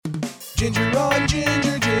Ginger on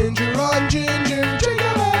ginger, ginger on ginger.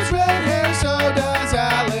 Jacob has red hair, so does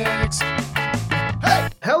Alex. Hey!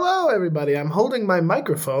 Hello, everybody. I'm holding my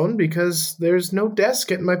microphone because there's no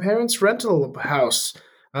desk at my parents' rental house.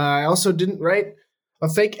 I also didn't write a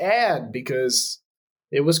fake ad because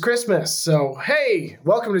it was Christmas. So, hey,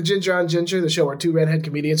 welcome to Ginger on Ginger, the show where two redhead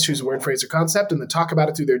comedians choose a word, phrase, or concept and then talk about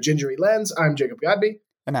it through their gingery lens. I'm Jacob Godby.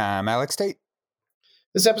 And I'm Alex Tate.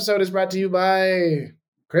 This episode is brought to you by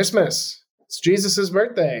Christmas. It's Jesus'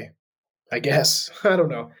 birthday, I guess. I don't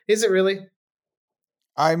know. Is it really?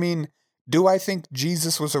 I mean, do I think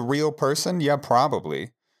Jesus was a real person? Yeah,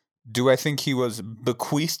 probably. Do I think he was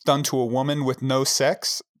bequeathed unto a woman with no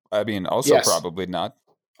sex? I mean, also Yes. Probably not.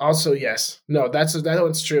 Also, yes. No, that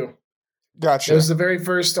one's true. Gotcha. It was the very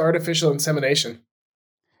first artificial insemination.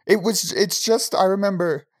 It's just, I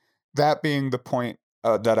remember that being the point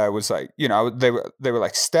that I was like, they were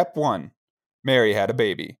like, step one, Mary had a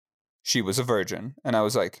baby. She was a virgin. And I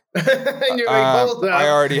was like, And you're like, hold up. I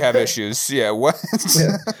already have issues. Yeah, what?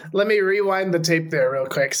 Yeah. Let me rewind the tape there real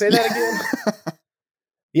quick. Say that again.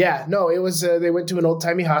 Yeah, no, it was, they went to an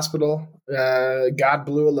old-timey hospital. God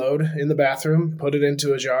blew a load in the bathroom, put it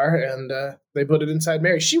into a jar, and they put it inside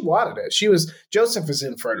Mary. She wanted it. Joseph is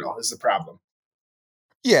infertile is the problem.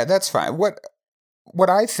 Yeah, that's fine. What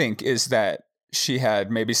I think is that she had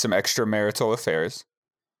maybe some extramarital affairs.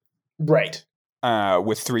 Right.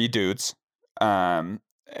 With three dudes. And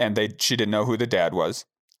she didn't know who the dad was.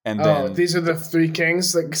 And then these are the three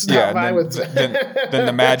kings that stop by with. Then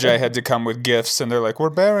the Magi had to come with gifts, and they're like, "We're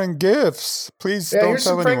bearing gifts. Please don't here's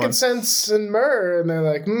tell some anyone." Frankincense and myrrh, and they're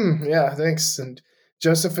like, yeah, thanks." And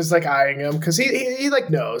Joseph is like eyeing him because he like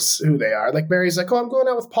knows who they are. Like Mary's like, "Oh, I'm going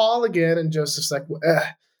out with Paul again," and Joseph's like,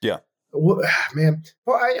 "Yeah, man."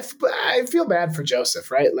 Well, I feel bad for Joseph,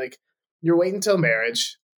 right? Like you're waiting till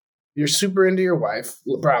marriage. You're super into your wife,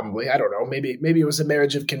 probably. I don't know. Maybe it was a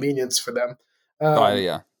marriage of convenience for them.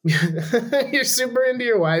 Yeah. You're super into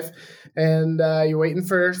your wife, and you're waiting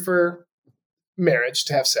for marriage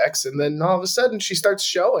to have sex, and then all of a sudden she starts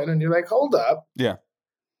showing, and you're like, "Hold up, yeah,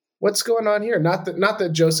 what's going on here?" Not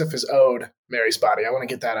that Joseph is owed Mary's body. I want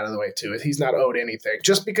to get that out of the way too. He's not owed anything.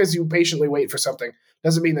 Just because you patiently wait for something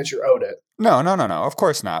doesn't mean that you're owed it. No. Of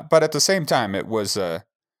course not. But at the same time, it was.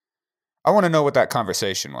 I want to know what that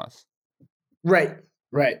conversation was. Right.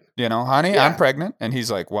 Honey, Yeah. I'm pregnant, and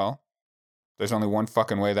he's like, "Well, there's only one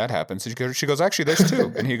fucking way that happens." She goes, "Actually, there's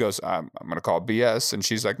two." And he goes, I'm going to call BS. And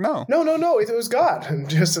she's like, No. It was God. And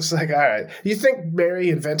Joseph's like, all right. You think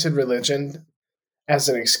Mary invented religion as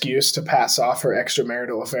an excuse to pass off her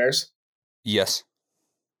extramarital affairs? Yes.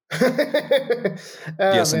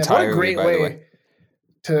 Yes, entirely. What a great way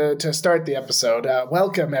to start the episode.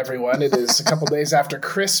 Welcome, everyone. It is a couple days after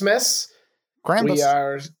Christmas.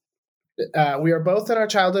 Krampus. We are both in our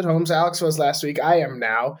childhood homes. Alex was last week. I am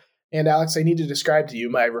now. And Alex, I need to describe to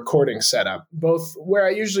you my recording setup, both where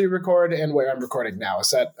I usually record and where I'm recording now.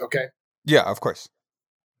 Is that okay? Yeah, of course.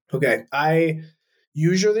 Okay. I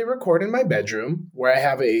usually record in my bedroom where I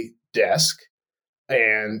have a desk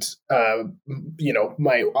and,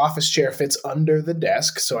 my office chair fits under the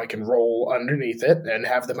desk so I can roll underneath it and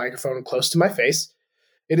have the microphone close to my face.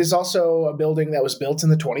 It is also a building that was built in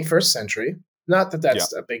the 21st century. Not that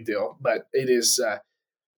that's a big deal, but it is...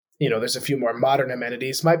 there's a few more modern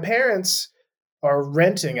amenities. My parents are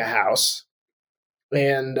renting a house,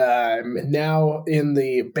 and I'm now in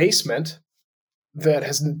the basement that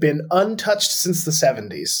has been untouched since the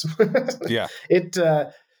 70s. Yeah.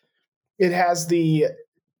 It has the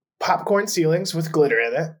popcorn ceilings with glitter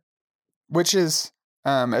in it. Which is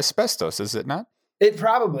asbestos, is it not? It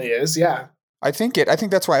probably is, yeah. I think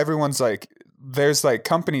that's why everyone's like, there's like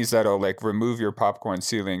companies that'll like remove your popcorn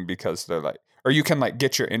ceiling because they're like, or you can like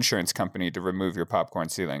get your insurance company to remove your popcorn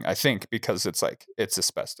ceiling. I think because it's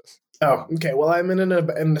asbestos. Oh, okay. Well, I'm in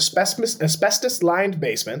an asbestos lined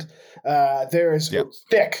basement. There is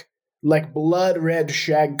thick, like blood red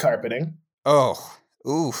shag carpeting. Oh,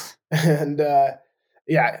 oof. And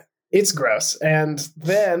it's gross. And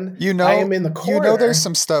then I am in the corner. There's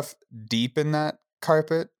some stuff deep in that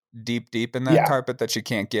carpet. Deep in that carpet that you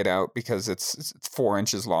can't get out because it's 4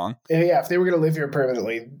 inches long. Yeah, if they were going to live here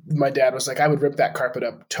permanently, my dad was like, I would rip that carpet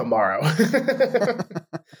up tomorrow.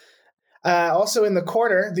 Also in the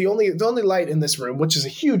corner, the only light in this room, which is a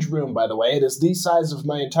huge room, by the way, it is the size of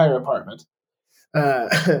my entire apartment.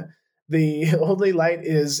 The only light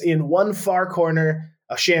is in one far corner,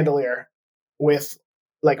 a chandelier with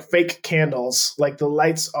like fake candles. Like the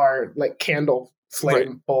lights are like candle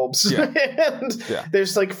flame bulbs. Yeah. And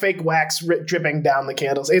there's like fake wax dripping down the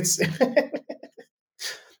candles. It's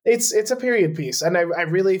it's a period piece. And I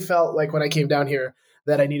really felt like when I came down here,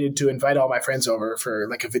 that I needed to invite all my friends over for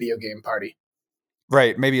like a video game party.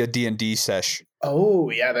 Right, maybe a D&D sesh. Oh,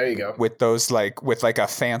 yeah, there you go. With those with a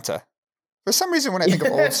Fanta. For some reason, when I think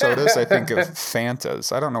of old sodas, I think of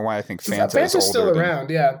Fantas. I don't know why I think Fanta is older. Fanta's still around,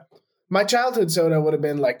 yeah. My childhood soda would have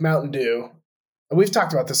been like Mountain Dew. We've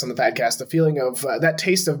talked about this on the podcast, the feeling of that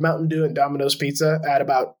taste of Mountain Dew and Domino's pizza at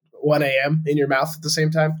about 1 a.m. in your mouth at the same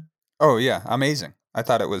time. Oh, yeah. Amazing. I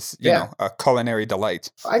thought it was, you know, a culinary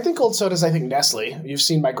delight. I think old sodas, I think Nestle. You've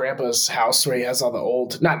seen my grandpa's house where he has all the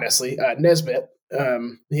old, not Nestle, Nesbit.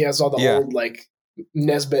 He has all the old, like,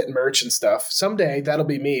 Nesbit merch and stuff. Someday that'll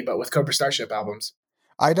be me, but with Cobra Starship albums.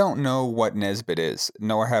 I don't know what Nesbit is,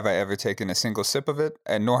 nor have I ever taken a single sip of it,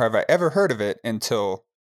 and nor have I ever heard of it until,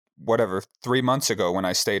 3 months ago when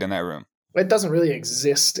I stayed in that room. It doesn't really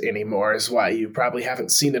exist anymore, is why you probably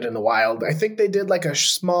haven't seen it in the wild. I think they did like a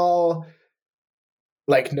small,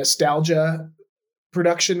 like, nostalgia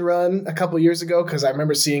production run a couple years ago, because I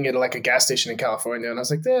remember seeing it at like a gas station in California, and I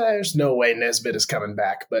was like, there's no way Nesbit is coming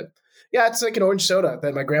back. But yeah, it's like an orange soda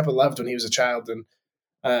that my grandpa loved when he was a child,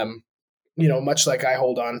 and you know, much like I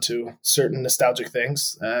hold on to certain nostalgic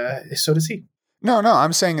things, so does he. No,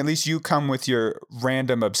 I'm saying at least you come with your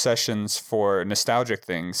random obsessions for nostalgic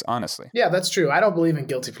things, honestly. Yeah, that's true. I don't believe in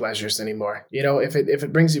guilty pleasures anymore. You know, if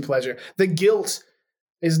it brings you pleasure, the guilt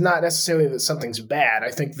is not necessarily that something's bad. I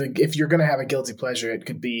think if you're going to have a guilty pleasure, it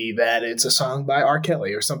could be that it's a song by R.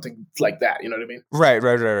 Kelly or something like that. You know what I mean? Right.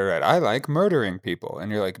 I like murdering people.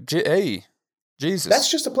 And you're like, hey, Jesus. That's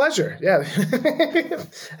just a pleasure. Yeah.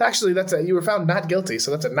 Actually, you were found not guilty, so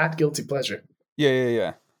that's a not guilty pleasure.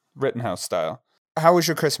 Yeah. Rittenhouse style. How was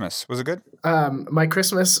your Christmas? Was it good? My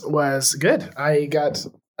Christmas was good. I got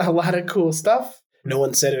a lot of cool stuff. No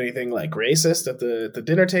one said anything like racist at the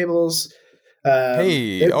dinner tables.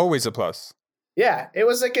 Always a plus. Yeah, it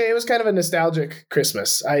was kind of a nostalgic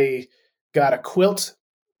Christmas. I got a quilt,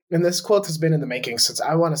 and this quilt has been in the making since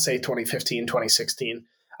I want to say 2015, 2016.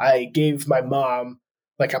 I gave my mom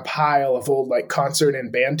like a pile of old like concert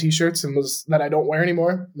and band t-shirts that I don't wear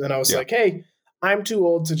anymore. And I was like, hey, I'm too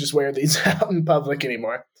old to just wear these out in public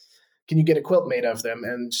anymore. Can you get a quilt made of them?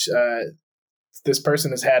 And this person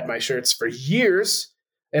has had my shirts for years,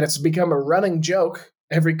 and it's become a running joke.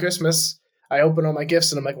 Every Christmas, I open all my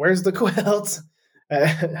gifts, and I'm like, where's the quilt?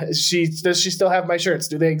 Does she still have my shirts?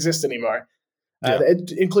 Do they exist anymore?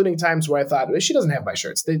 Including times where I thought, she doesn't have my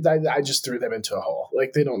shirts. I just threw them into a hole.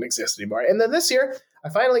 Like, they don't exist anymore. And then this year, I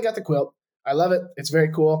finally got the quilt. I love it. It's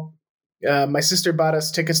very cool. My sister bought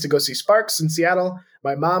us tickets to go see Sparks in Seattle.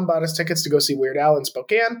 My mom bought us tickets to go see Weird Al in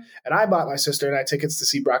Spokane. And I bought my sister and I tickets to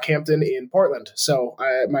see Brockhampton in Portland. So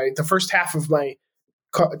the first half of my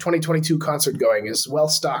 2022 concert going is well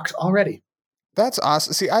stocked already. That's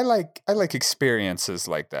awesome. See, I like experiences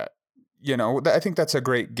like that. You know, I think that's a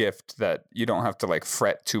great gift that you don't have to like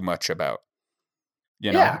fret too much about.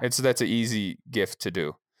 You know, that's an easy gift to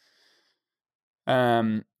do.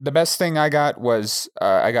 The best thing I got was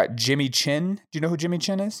I got Jimmy Chin. Do you know who Jimmy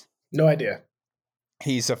Chin is? No idea.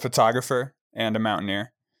 He's a photographer and a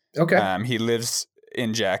mountaineer. Okay. He lives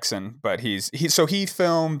in Jackson, but he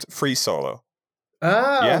filmed Free Solo.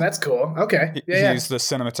 Oh, yeah? That's cool. Okay. He's the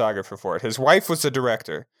cinematographer for it. His wife was the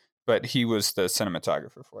director, but he was the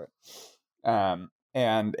cinematographer for it.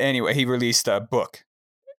 And anyway, he released a book,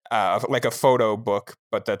 like a photo book,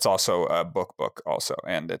 but that's also a book also.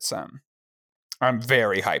 And it's, I'm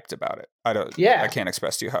very hyped about it. I can't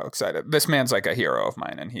express to you how excited. This man's like a hero of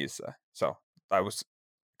mine, and he's, so I was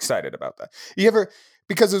excited about that.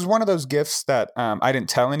 Because it was one of those gifts that I didn't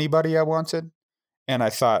tell anybody I wanted, and I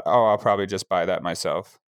thought, I'll probably just buy that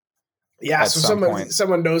myself. Yeah, so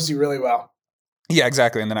someone knows you really well. Yeah,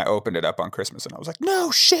 exactly. And then I opened it up on Christmas, and I was like,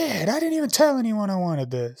 no shit, I didn't even tell anyone I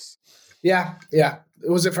wanted this. Yeah.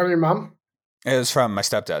 Was it from your mom? It was from my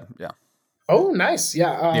stepdad, yeah. Oh, nice.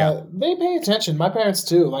 Yeah. They pay attention. My parents,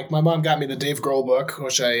 too. Like, my mom got me the Dave Grohl book,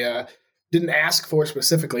 which I didn't ask for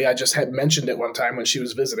specifically. I just had mentioned it one time when she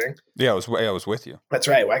was visiting. Yeah, I was with you. That's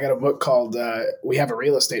right. I got a book called We Have a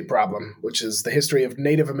Real Estate Problem, which is the history of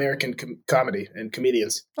Native American comedy and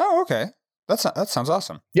comedians. Oh, okay. That sounds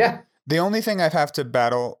awesome. Yeah. The only thing I have to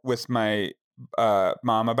battle with my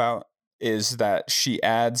mom about is that she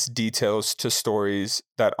adds details to stories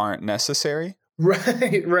that aren't necessary. Right.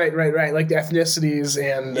 Like the ethnicities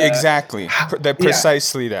and... exactly.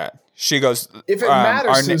 Precisely that. She goes... If it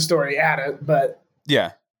matters to the story, add it, but...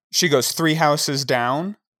 Yeah. She goes, 3 houses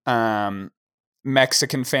down,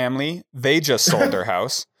 Mexican family, they just sold their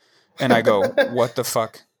house. And I go, what the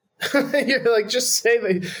fuck? You're like, just say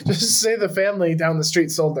the family down the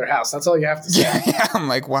street sold their house. That's all you have to say. Yeah. I'm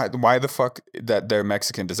like, why the fuck that they're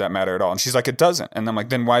Mexican? Does that matter at all? And she's like, it doesn't. And I'm like,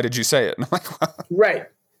 then why did you say it? And I'm like, well.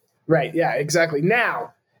 Right. Yeah, exactly.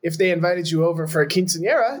 Now, if they invited you over for a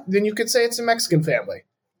quinceañera, then you could say it's a Mexican family.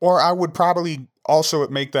 Or I would probably also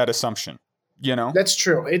make that assumption, you know? That's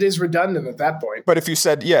true. It is redundant at that point. But if you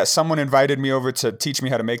said, yeah, someone invited me over to teach me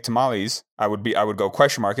how to make tamales, I would go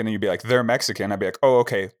question mark, and then you'd be like, they're Mexican. I'd be like, oh,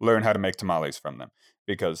 okay, learn how to make tamales from them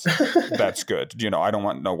because that's good. You know, I don't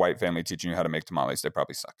want no white family teaching you how to make tamales. They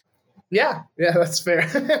probably suck. Yeah, that's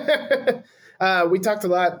fair. We talked a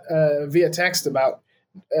lot via text about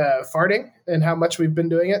farting and how much we've been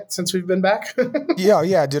doing it since we've been back.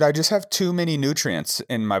 Yeah, dude, I just have too many nutrients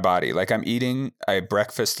in my body. Like I'm eating a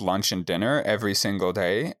breakfast, lunch, and dinner every single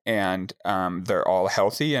day, and they're all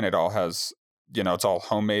healthy, and it all has, you know, it's all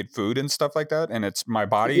homemade food and stuff like that. And it's my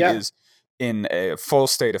body is in a full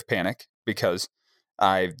state of panic because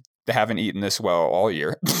I haven't eaten this well all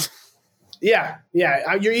year. Yeah.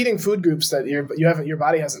 You're eating food groups that your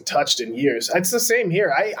body hasn't touched in years. It's the same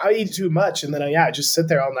here. I eat too much, and then I just sit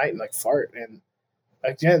there all night and like fart. And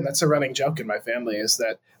again, that's a running joke in my family is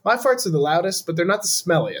that my farts are the loudest, but they're not the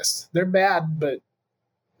smelliest. They're bad, but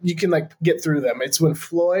you can like get through them. It's when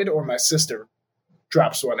Floyd or my sister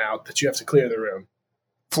drops one out that you have to clear the room.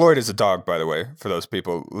 Floyd is a dog, by the way, for those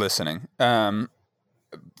people listening. Dog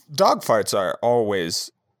farts are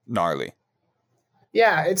always gnarly.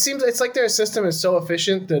 Yeah, it's like their system is so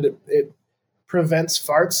efficient that it prevents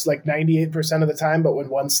farts like 98% of the time, but when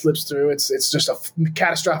one slips through, it's just a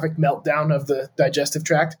catastrophic meltdown of the digestive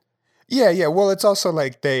tract. Yeah. Well, it's also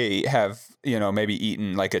like they have, you know, maybe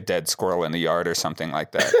eaten like a dead squirrel in the yard or something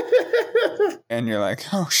like that. And you're like,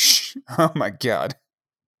 oh my God.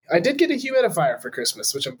 I did get a humidifier for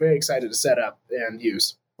Christmas, which I'm very excited to set up and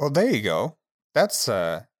use. Well, there you go. That's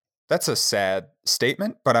a sad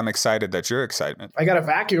statement, but I'm excited that you're excited. I got a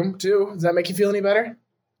vacuum too. Does that make you feel any better?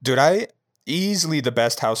 Dude, easily the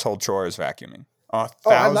best household chore is vacuuming.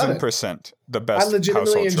 1,000% the best. I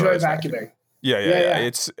legitimately enjoy vacuuming. Yeah.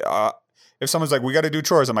 It's if someone's like, we got to do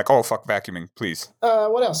chores, I'm like, oh fuck, vacuuming, please.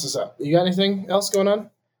 What else is up? You got anything else going on?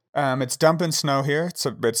 It's dumping snow here.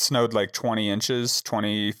 It snowed like 20 inches,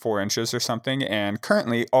 24 inches or something, and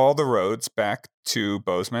currently all the roads back to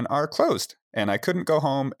Bozeman are closed, and I couldn't go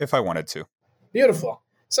home if I wanted to. Beautiful.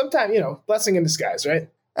 Sometime, blessing in disguise, right?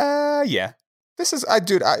 Yeah. This is,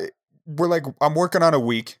 I'm working on a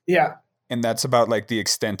week. Yeah. And that's about like the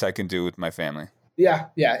extent I can do with my family. Yeah.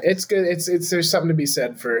 It's good. It's there's something to be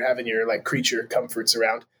said for having your like creature comforts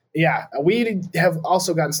around. Yeah. We have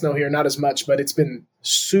also gotten snow here, not as much, but it's been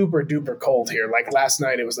super duper cold here. Like last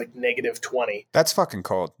night, it was like -20. That's fucking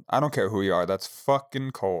cold. I don't care who you are. That's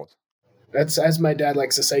fucking cold. That's, as my dad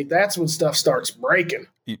likes to say, that's when stuff starts breaking.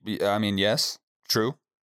 I mean, yes, true.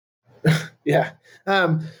 Yeah.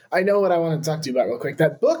 I know what I want to talk to you about real quick.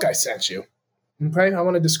 That book I sent you. Okay, I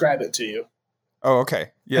want to describe it to you. Oh,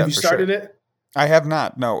 okay. Yeah. Have you started it? I have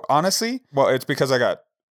not. No, honestly. Well, it's because I got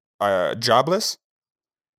jobless,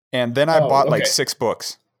 and then I bought like 6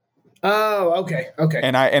 books. Oh, okay.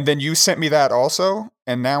 And then you sent me that also,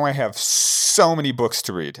 and now I have so many books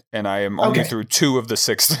to read, and I am only through 2 of the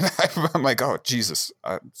 6 that I'm like, oh Jesus,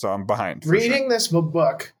 so I'm behind. Reading this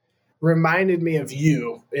book reminded me of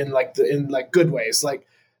you in good ways. Like,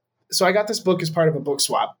 so I got this book as part of a book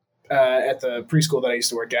swap at the preschool that I used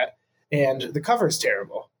to work at, and the cover is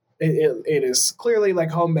terrible. It is clearly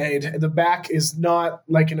like homemade. The back is not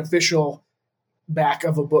like an official back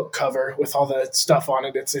of a book cover with all the stuff on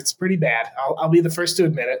it. It's pretty bad. I'll be the first to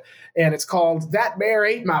admit it. And it's called That Bear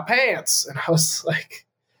Ate My Pants. And I was like,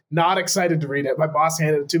 not excited to read it. My boss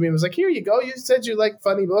handed it to me and was like, here you go. You said you like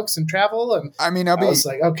funny books and travel. And I mean, I was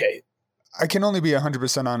like, okay. I can only be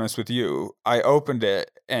 100% honest with you. I opened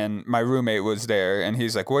it and my roommate was there and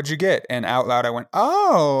he's like, what'd you get? And out loud I went,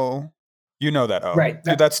 oh, you know that O. Right.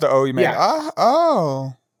 That's the O you made. Yeah.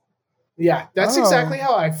 Oh. Yeah, that's exactly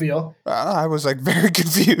how I feel. I was like very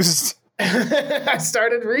confused. I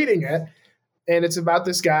started reading it, and it's about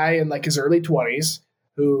this guy in like his early 20s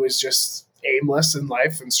who is just aimless in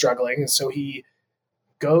life and struggling. And so he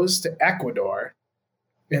goes to Ecuador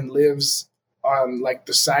and lives on like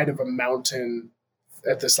the side of a mountain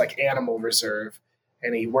at this like animal reserve.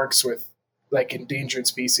 And he works with like endangered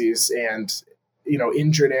species and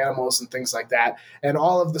injured animals and things like that, and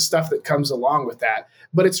all of the stuff that comes along with that.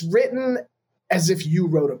 But it's written as if you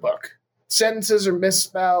wrote a book. Sentences are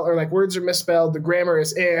misspelled, or like words are misspelled. The grammar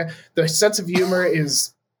is the sense of humor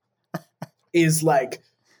is like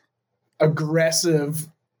aggressive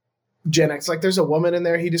Gen X. Like there's a woman in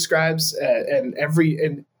there he describes, and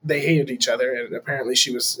they hated each other, and apparently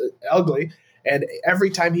she was ugly. And every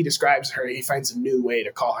time he describes her, he finds a new way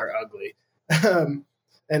to call her ugly.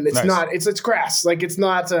 And it's Nice. not, it's crass. Like it's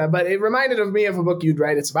not, but it reminded of me of a book you'd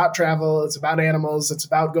write. It's about travel. It's about animals. It's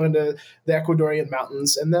about going to the Ecuadorian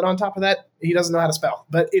mountains. And then on top of that, he doesn't know how to spell,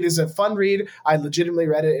 but it is a fun read. I legitimately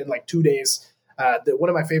read it in like 2 days. One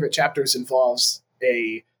of my favorite chapters involves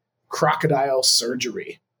a crocodile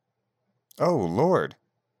surgery. Oh, Lord.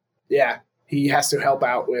 Yeah. He has to help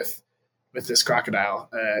out with this crocodile,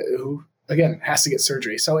 who again has to get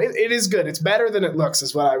surgery. So it is good. It's better than it looks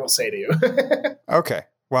is what I will say to you. Okay.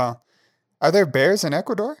 Well, are there bears in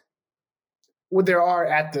Ecuador? Well, there are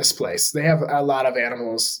at this place. They have a lot of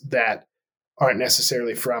animals that aren't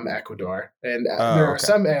necessarily from Ecuador. And there are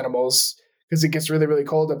some animals, because it gets really, really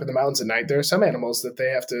cold up in the mountains at night, there are some animals that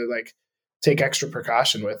they have to like take extra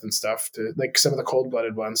precaution with and stuff, to like some of the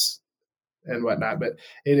cold-blooded ones and whatnot. But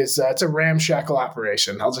it's a ramshackle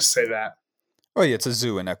operation. I'll just say that. Oh, yeah, it's a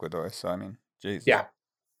zoo in Ecuador. So, I mean, geez. Yeah.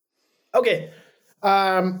 Okay.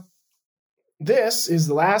 This is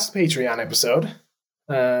the last Patreon episode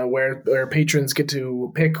where patrons get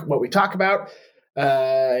to pick what we talk about,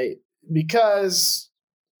 because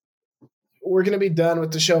we're going to be done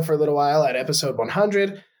with the show for a little while at episode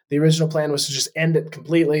 100. The original plan was to just end it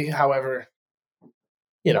completely. However,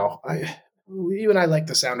 you know, you and I like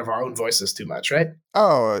the sound of our own voices too much, right?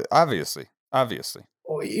 Oh, obviously.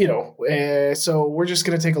 You know, so we're just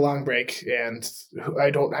going to take a long break, and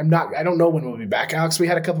I don't know when we'll be back. Alex, we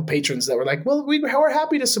had a couple patrons that were like, well, we're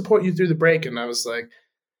happy to support you through the break. And I was like,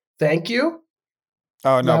 thank you.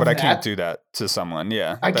 Oh, no, but I can't do that to someone.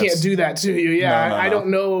 Yeah. I can't do that to you. Yeah. No. I don't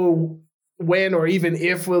know when or even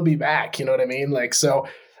if we'll be back. You know what I mean? Like, so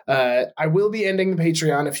I will be ending the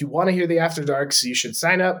Patreon. If you want to hear the After Darks, you should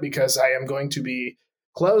sign up, because I am going to be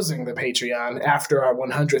closing the Patreon after our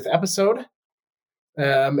 100th episode.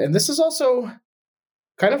 And this is also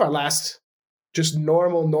kind of our last just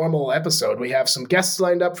normal episode. We have some guests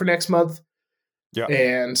lined up for next month,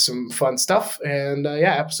 and some fun stuff. And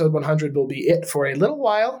episode 100 will be it for a little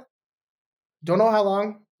while. Don't know how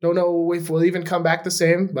long. Don't know if we'll even come back the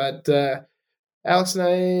same. But Alex and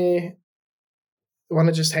I want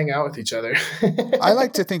to just hang out with each other. I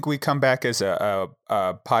like to think we come back as a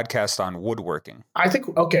podcast on woodworking. I think,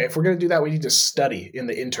 okay, if we're going to do that, we need to study in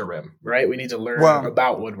the interim, right? We need to learn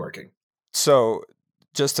about woodworking. So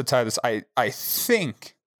just to tie this, I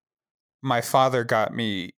think my father got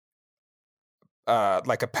me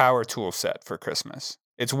like a power tool set for Christmas.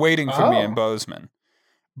 It's waiting for me in Bozeman.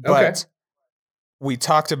 But we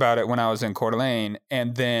talked about it when I was in Coeur d'Alene,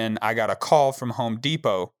 and then I got a call from Home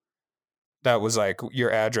Depot that was like,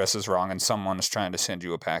 your address is wrong and someone is trying to send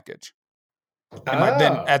you a package. And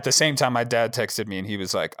then at the same time, my dad texted me and he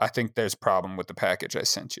was like, I think there's a problem with the package I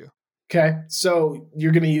sent you. Okay. So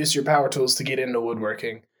you're going to use your power tools to get into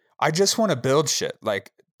woodworking. I just want to build shit.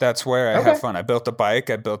 Like, that's where I have fun. I built the bike.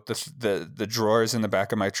 I built the drawers in the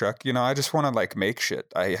back of my truck. You know, I just want to like make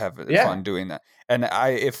shit. I have fun doing that. And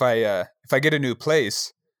if I get a new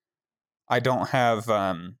place, I don't have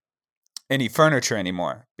any furniture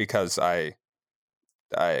anymore, because a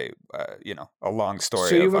long story.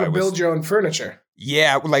 So you want to build your own furniture?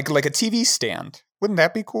 Yeah, like a TV stand. Wouldn't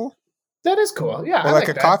that be cool? That is cool. Yeah, or I like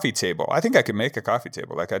a coffee table. I think I could make a coffee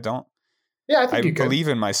table. Like, I don't. Yeah, I think you could. I believe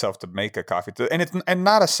in myself to make a coffee table, and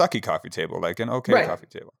not a sucky coffee table, like an coffee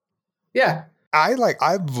table. Yeah, I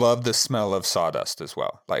love the smell of sawdust as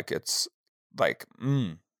well. Like, it's like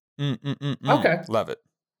okay, love it.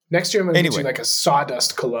 Next year I'm going to get you like a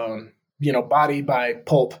sawdust cologne. You know, body by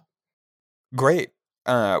pulp. Great.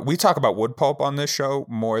 We talk about wood pulp on this show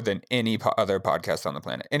more than any other podcast on the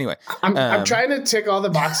planet. Anyway, I'm trying to tick all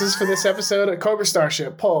the boxes for this episode. Cobra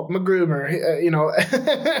Starship, Pulp, MacGruber, you know.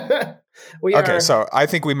 So I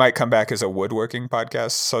think we might come back as a woodworking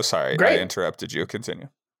podcast. So sorry, I interrupted you. Continue.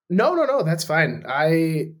 No, that's fine.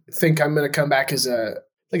 I think I'm going to come back as a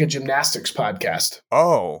gymnastics podcast.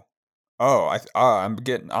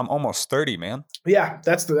 I'm almost 30, man. Yeah,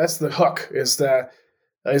 that's the hook is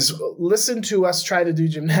listen to us try to do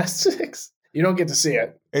gymnastics. You don't get to see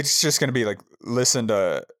it. It's just going to be like listen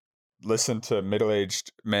to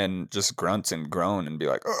middle-aged men just grunt and groan and be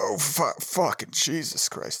like, oh, fucking Jesus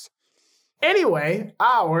Christ. Anyway,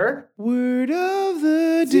 our word of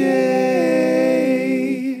the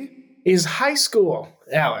day is high school.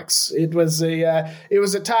 Alex, it was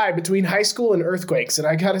a tie between high school and earthquakes, and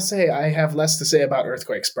I gotta say, I have less to say about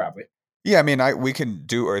earthquakes probably. Yeah, I mean, we can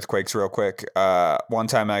do earthquakes real quick. One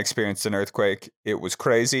time I experienced an earthquake. It was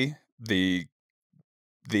crazy. The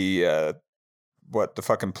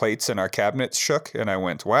fucking plates in our cabinets shook, and I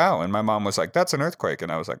went, wow. And my mom was like, that's an earthquake.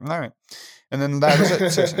 And I was like, all right. And then that was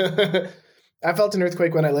it. Seriously. I felt an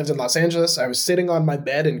earthquake when I lived in Los Angeles. I was sitting on my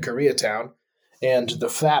bed in Koreatown, and the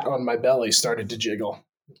fat on my belly started to jiggle.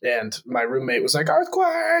 And my roommate was like,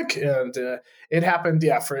 "Earthquake!" And it happened.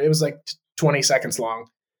 Yeah, it was like 20 seconds long.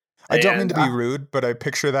 I don't mean to be rude, but I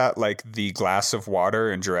picture that like the glass of water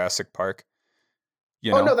in Jurassic Park.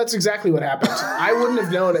 You know? Oh no, that's exactly what happened. I wouldn't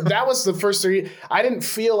have known it. That was the first three. I didn't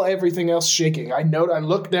feel everything else shaking. I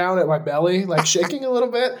looked down at my belly, like shaking a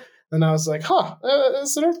little bit, and I was like, "Huh,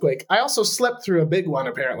 it's an earthquake." I also slept through a big one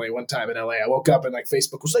apparently one time in LA. I woke up and like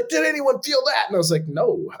Facebook was like, "Did anyone feel that?" And I was like,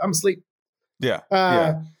 "No, I'm asleep."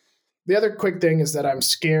 Yeah. The other quick thing is that I'm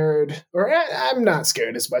scared, or I'm not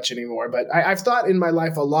scared as much anymore, but I've thought in my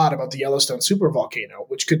life a lot about the Yellowstone supervolcano,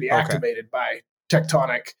 which could be activated by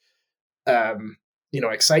tectonic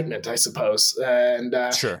excitement, I suppose. And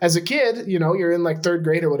Sure. As a kid, you're in like third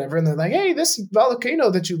grade or whatever, and they're like, "Hey, this volcano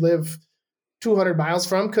that you live 200 miles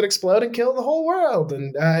from could explode and kill the whole world."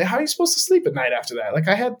 And how are you supposed to sleep at night after that? Like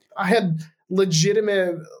I had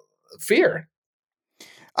legitimate fear.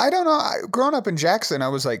 I don't know. Growing up in Jackson, I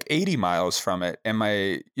was like 80 miles from it. And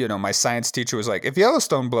my science teacher was like, if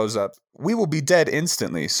Yellowstone blows up, we will be dead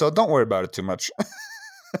instantly. So don't worry about it too much.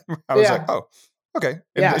 I was like, oh, okay.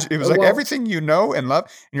 And it was like, everything you know and love,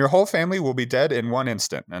 and your whole family will be dead in one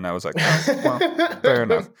instant. And I was like, oh, well, fair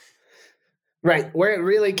enough. Right. Where it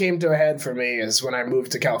really came to a head for me is when I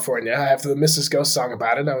moved to California. I have the Mrs. Ghost song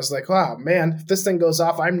about it. I was like, wow, man, if this thing goes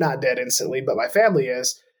off, I'm not dead instantly, but my family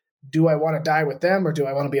is. Do I want to die with them, or do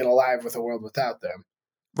I want to be alive with a world without them?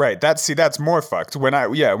 Right. That's more fucked. When I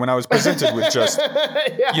was presented with just,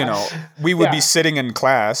 we would be sitting in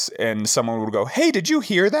class and someone would go, "Hey, did you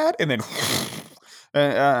hear that?" And then,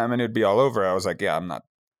 it'd be all over. I was like, yeah, I'm not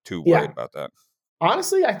too worried about that.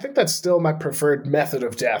 Honestly, I think that's still my preferred method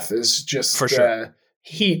of death is just for sure.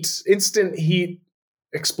 Instant heat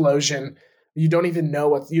explosion. You don't even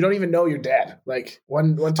know you're dead. Like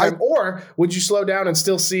one time, or would you slow down and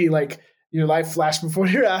still see like your life flash before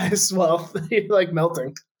your eyes while you're like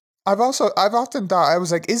melting? I've often thought, I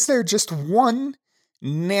was like, is there just one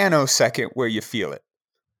nanosecond where you feel it?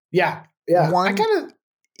 Yeah. One I kind of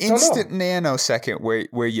instant nanosecond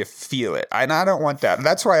where you feel it, and I don't want that.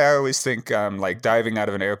 That's why I always think like diving out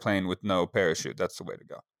of an airplane with no parachute. That's the way to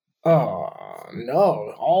go. Oh,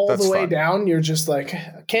 no. That's the way down, you're just like,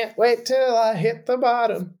 I can't wait till I hit the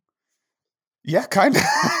bottom. Yeah, kind of.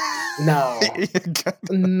 No.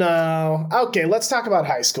 No. Okay, let's talk about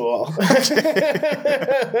high school.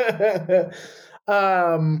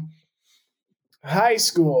 High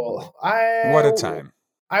school. What a time.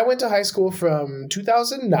 I went to high school from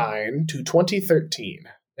 2009 to 2013.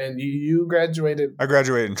 And you graduated? I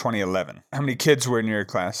graduated in 2011. How many kids were in your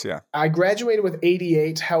class? Yeah. I graduated with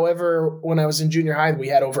 88. However, when I was in junior high, we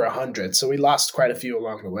had over 100. So we lost quite a few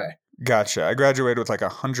along the way. Gotcha. I graduated with like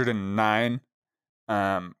 109,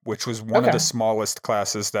 which was one of the smallest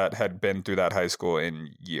classes that had been through that high school in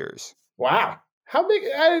years. Wow. How big?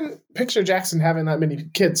 I didn't picture Jackson having that many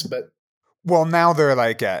kids, but. Well, now they're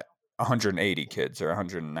like at 180 kids or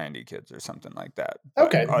 190 kids or something like that.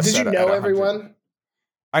 Okay. Did you know everyone?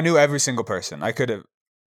 I knew every single person.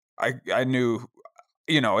 I knew,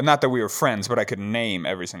 not that we were friends, but I could name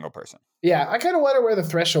every single person. Yeah, I kind of wonder where the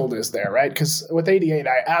threshold is there, right? Because with 88,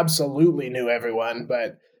 I absolutely knew everyone,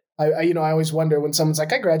 but I always wonder when someone's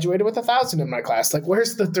like, I graduated with 1,000 in my class. Like,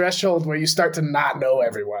 where's the threshold where you start to not know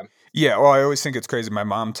everyone? Yeah, well, I always think it's crazy. My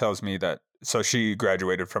mom tells me that, so she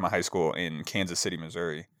graduated from a high school in Kansas City,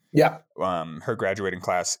 Missouri. Yeah. Her graduating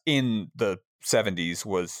class in the 70s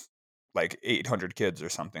was like 800 kids or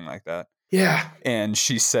something like that. Yeah. And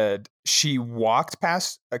she said she walked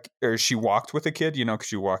with a kid,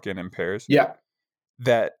 because you walk in pairs. Yeah.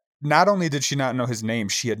 That not only did she not know his name,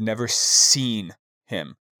 she had never seen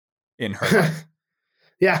him in her life.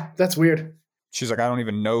 Yeah, that's weird. She's like, I don't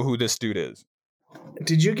even know who this dude is.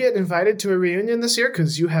 Did you get invited to a reunion this year?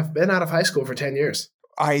 Because you have been out of high school for 10 years.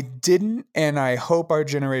 I didn't, and I hope our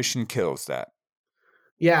generation kills that.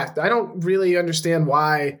 Yeah, I don't really understand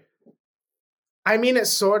why. I mean, it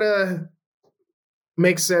sort of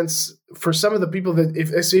makes sense for some of the people that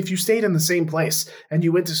if you stayed in the same place and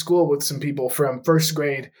you went to school with some people from first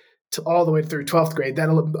grade to all the way through 12th grade, that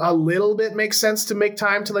a little bit makes sense to make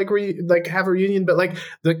time to have a reunion. But like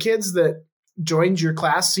the kids that joined your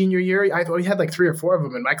class senior year, I only had like 3 or 4 of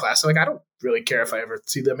them in my class. So like, I don't really care if I ever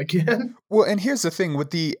see them again. Well, and here's the thing with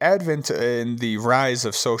the advent and the rise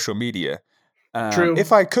of social media. True.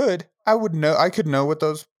 If I could, I could know what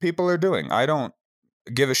those people are doing. I don't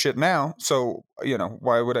give a shit now. So,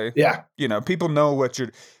 why would I? Yeah. People know what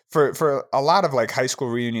you're, for a lot of like high school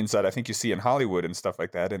reunions that I think you see in Hollywood and stuff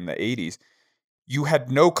like that in the 80s, you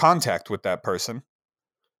had no contact with that person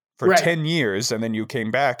for Right. 10 years, and then you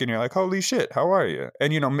came back and you're like, holy shit, how are you?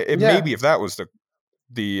 And, Yeah. maybe if that was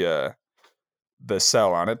the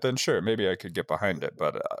sell on it, then sure, maybe I could get behind it.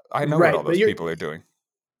 But I know what all those people are doing.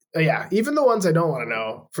 Yeah, even the ones I don't want to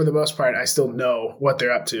know, for the most part, I still know what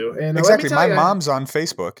they're up to. And exactly, my mom's on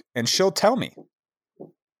Facebook, and she'll tell me.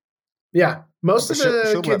 Yeah, most of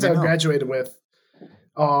the kids I've graduated with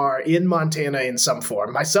are in Montana in some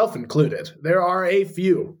form, myself included. There are a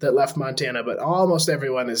few that left Montana, but almost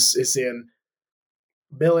everyone is in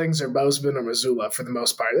Billings or Bozeman or Missoula for the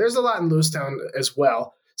most part. There's a lot in Lewistown as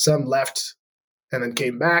well. Some left and then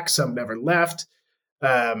came back. Some never left.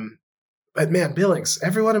 But man, Billings.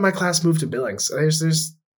 Everyone in my class moved to Billings.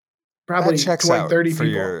 There's probably 20, 30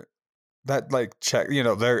 people.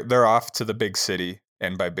 They're off to the big city.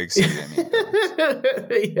 And by big city, I mean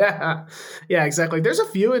yeah, exactly. There's a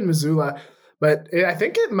few in Missoula, but I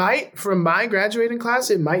think it might, from my graduating class,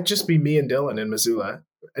 it might just be me and Dylan in Missoula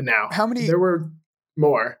now. There were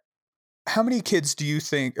more. How many kids do you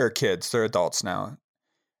think, or kids, they're adults now,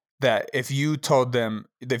 that if you told them,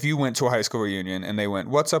 if you went to a high school reunion and they went,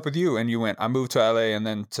 what's up with you? And you went, I moved to LA and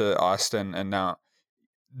then to Austin, and now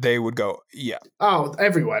they would go, yeah. Oh,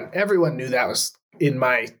 everyone knew that was in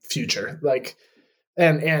my future. Like,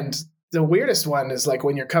 And the weirdest one is like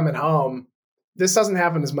when you're coming home, this doesn't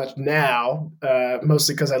happen as much now,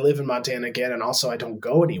 mostly because I live in Montana again, and also I don't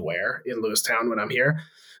go anywhere in Lewistown when I'm here.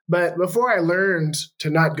 But before I learned to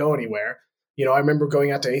not go anywhere, I remember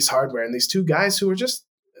going out to Ace Hardware, and these two guys who were just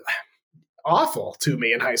awful to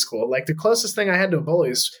me in high school. Like the closest thing I had to a bully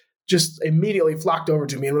is just immediately flocked over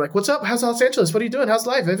to me and were like, "What's up? How's Los Angeles? What are you doing? How's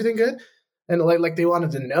life? Everything good?" And like they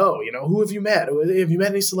wanted to know, who have you met? Have you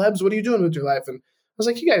met any celebs? What are you doing with your life? And I was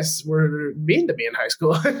like, you guys were mean to me in high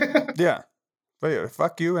school. Yeah. But yeah,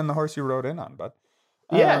 fuck you and the horse you rode in on, bud.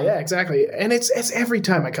 Yeah, exactly. And it's every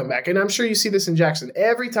time I come back. And I'm sure you see this in Jackson.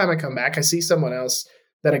 Every time I come back, I see someone else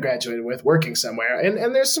that I graduated with working somewhere.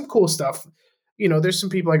 And there's some cool stuff. There's some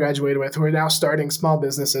people I graduated with who are now starting small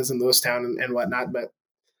businesses in Lewistown and whatnot. But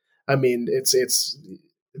I mean, it's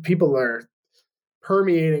people are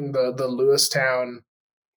permeating the Lewistown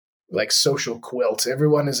like social quilt.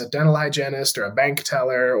 Everyone is a dental hygienist or a bank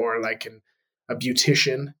teller or like a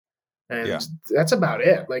beautician. And that's about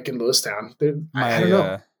it. Like in Lewistown, I don't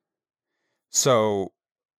know. So,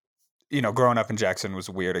 growing up in Jackson was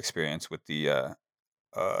a weird experience with the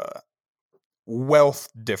wealth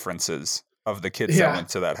differences of the kids that went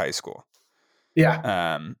to that high school.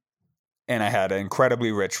 Yeah. And I had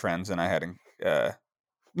incredibly rich friends, and I had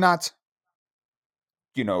not,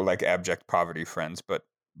 like abject poverty friends, but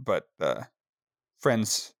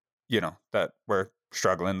friends, that were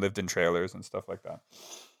struggling, lived in trailers and stuff like that.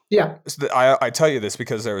 Yeah. So I tell you this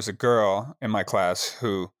because there was a girl in my class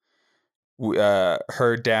who,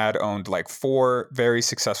 her dad owned like 4 very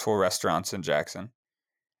successful restaurants in Jackson,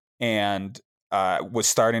 and was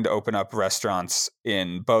starting to open up restaurants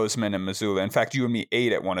in Bozeman and Missoula. In fact, you and me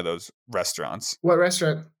ate at one of those restaurants. What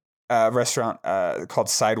restaurant? Restaurant called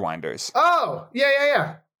Sidewinders. Oh,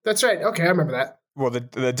 yeah. That's right. Okay, I remember that. Well,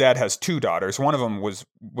 the dad has 2 daughters. One of them was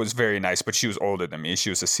very nice, but she was older than me. She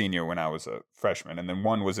was a senior when I was a freshman, and then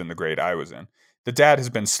one was in the grade I was in. The dad has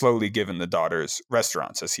been slowly giving the daughters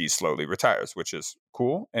restaurants as he slowly retires, which is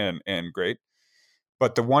cool and great.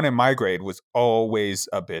 But the one in my grade was always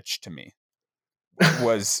a bitch to me.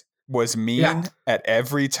 Was mean at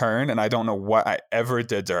every turn, and I don't know what I ever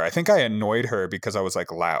did to her. I think I annoyed her because I was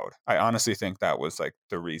like loud. I honestly think that was like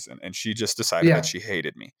the reason, and she just decided that she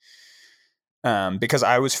hated me. Because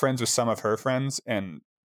I was friends with some of her friends, and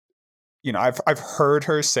I've heard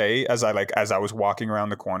her say as I was walking around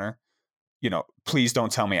the corner, please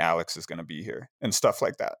don't tell me Alex is going to be here and stuff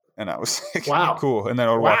like that. And I was like, wow, cool. And then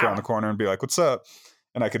I would walk around the corner and be like, what's up?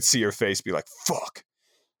 And I could see her face be like, fuck.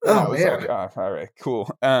 And I was like, oh, all right, cool.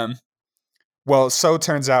 Well, so it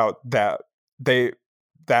turns out that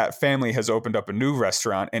that family has opened up a new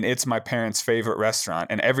restaurant, and it's my parents' favorite restaurant.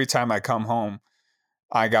 And every time I come home,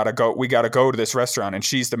 we gotta go to this restaurant, and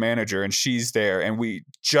she's the manager, and she's there, and we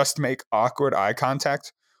just make awkward eye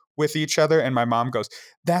contact with each other. And my mom goes,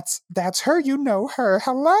 that's her, her.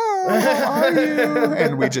 Hello, how are you?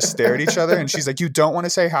 And we just stare at each other, and she's like, you don't want to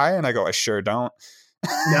say hi? And I go, I sure don't.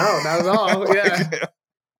 No, not at all. Yeah.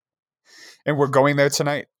 And we're going there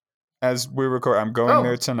tonight as we record. I'm going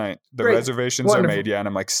there tonight. The reservations are made. Yeah. And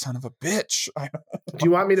I'm like, son of a bitch. Do you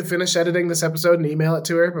want me to finish editing this episode and email it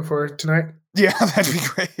to her before tonight? Yeah, that'd be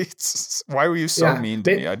great. Why were you so mean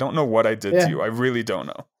to me? I don't know what I did to you. I really don't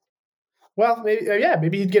know. Well,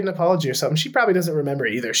 maybe you'd get an apology or something. She probably doesn't remember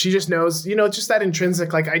either. She just knows, just that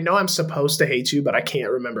intrinsic, like, I know I'm supposed to hate you, but I can't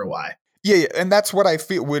remember why. Yeah, and that's what I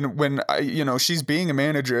feel when I, she's being a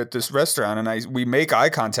manager at this restaurant, and we make eye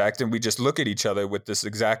contact, and we just look at each other with this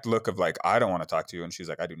exact look of like, I don't want to talk to you, and she's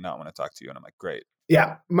like, I do not want to talk to you, and I'm like, great.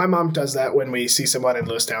 Yeah, my mom does that when we see someone in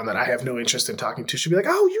Lewistown that I have no interest in talking to. She'll be like,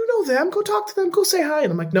 "Oh, you know them? Go talk to them. Go say hi."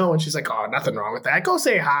 And I'm like, "No." And she's like, "Oh, nothing wrong with that. Go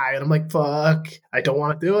say hi." And I'm like, "Fuck, I don't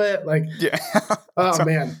want to do it." Like, yeah. Oh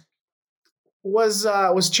man,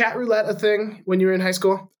 was chat roulette a thing when you were in high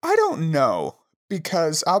school? I don't know,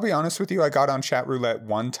 because I'll be honest with you, I got on chat roulette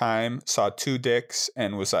one time, saw 2 dicks,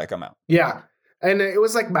 and was like, I'm out. Yeah, and it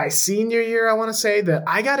was like my senior year. I want to say that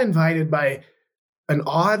I got invited by an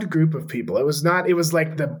odd group of people. It was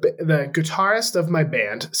like the guitarist of my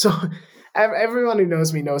band. So everyone who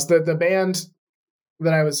knows me knows that the band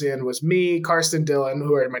that I was in was me, Karsten, Dylan,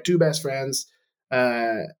 who are my 2 best friends.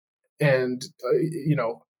 And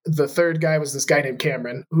the third guy was this guy named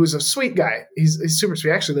Cameron, who's a sweet guy. He's super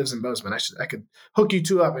sweet. He actually lives in Bozeman. I could hook you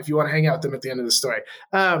 2 up if you want to hang out with them at the end of the story.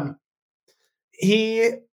 He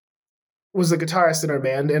was the guitarist in our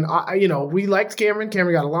band, and we liked Cameron.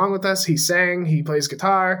 Cameron got along with us. He sang, he plays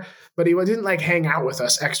guitar, but he didn't like hang out with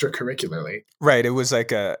us extracurricularly. Right. It was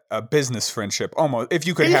like a business friendship, almost. If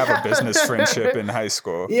you could have a business friendship in high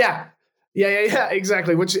school. Yeah,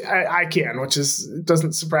 exactly. Which I can, which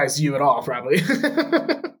doesn't surprise you at all, probably.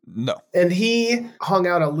 No. And he hung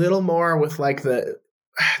out a little more with like this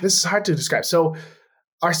is hard to describe. So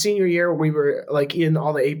our senior year, we were like in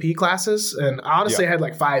all the AP classes, and honestly, I had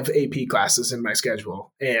like 5 AP classes in my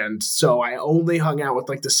schedule. And so I only hung out with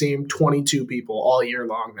like the same 22 people all year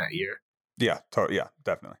long that year. Yeah, yeah,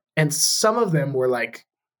 definitely. And some of them were like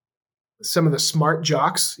some of the smart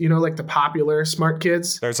jocks, like the popular smart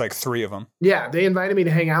kids. There's like 3 of them. Yeah, they invited me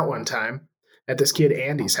to hang out one time at this kid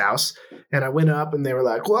Andy's house. And I went up and they were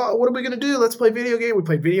like, well, what are we going to do? Let's play video game. We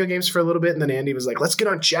played video games for a little bit. And then Andy was like, let's get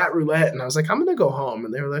on chat roulette. And I was like, I'm going to go home.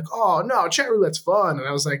 And they were like, oh, no, chat roulette's fun. And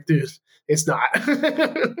I was like, dude, it's not.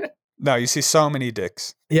 No, you see so many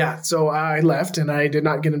dicks. Yeah, so I left and I did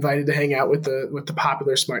not get invited to hang out with the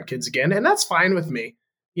popular smart kids again. And that's fine with me.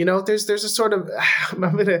 There's a sort of,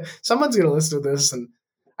 someone's going to listen to this. And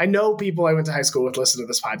I know people I went to high school with listen to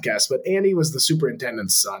this podcast, but Andy was the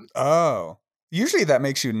superintendent's son. Oh. Usually that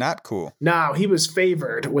makes you not cool. No, he was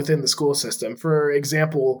favored within the school system. For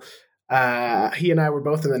example, he and I were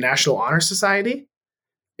both in the National Honor Society,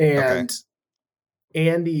 and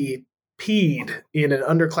Andy peed in an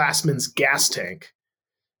underclassman's gas tank.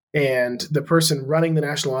 And the person running the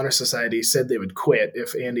National Honor Society said they would quit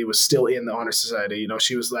if Andy was still in the Honor Society.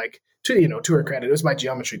 She was like, to her credit, it was my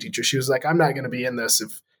geometry teacher. She was like, I'm not going to be in this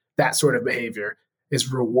if that sort of behavior is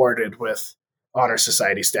rewarded with Honor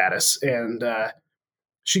Society status. And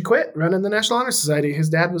she quit running the National Honor Society. His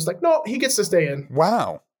dad was like, no, he gets to stay in.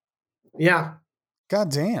 Wow. Yeah.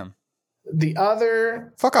 God damn. The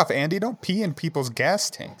other... Fuck off, Andy. Don't pee in people's gas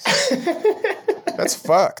tanks. That's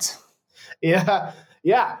fucked. Yeah.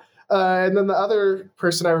 Yeah. And then the other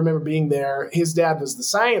person I remember being there, his dad was the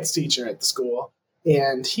science teacher at the school,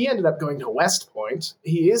 and he ended up going to West Point.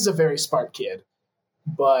 He is a very smart kid,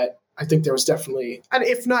 but I think there was definitely, and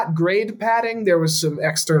if not grade padding, there was some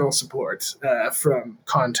external support from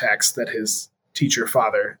contacts that his teacher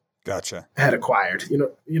father had acquired. You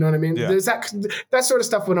know what I mean? Yeah. There's that sort of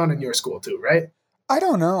stuff went on in your school too, right? I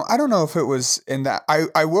don't know. I don't know if it was in that.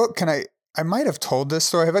 I might have told this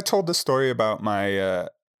story. Have I told this story about my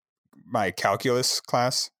my calculus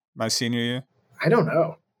class my senior year? I don't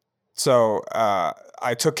know. So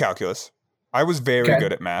I took calculus. I was very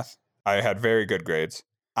good at math. I had very good grades.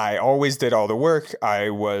 I always did all the work. I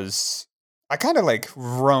kind of like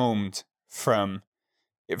roamed from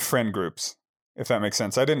friend groups, if that makes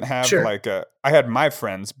sense. I didn't have I had my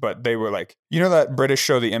friends, but they were like, that British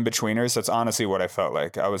show, The In-Betweeners? That's honestly what I felt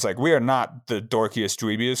like. I was like, we are not the dorkiest,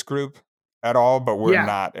 dweebiest group at all, but we're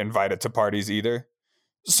not invited to parties either.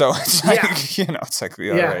 So it's like, it's like,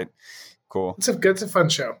 all right, cool. It's a fun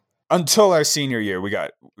show. Until our senior year, we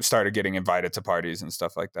started getting invited to parties and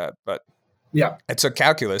stuff like that. But yeah, I took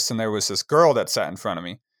calculus, and there was this girl that sat in front of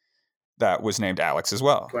me that was named Alex as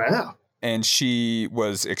well. Wow. And she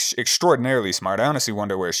was extraordinarily smart. I honestly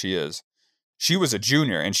wonder where she is. She was a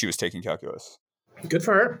junior, and she was taking calculus. Good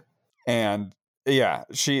for her. And yeah,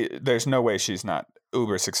 there's no way she's not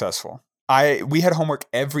uber successful. We had homework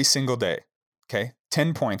every single day. Okay.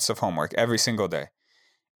 10 points of homework every single day.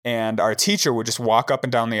 And our teacher would just walk up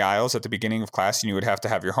and down the aisles at the beginning of class, and you would have to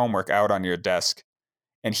have your homework out on your desk.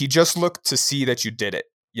 And he just looked to see that you did it,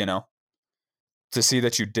 to see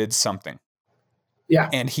that you did something. Yeah.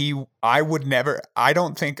 And I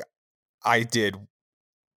don't think I did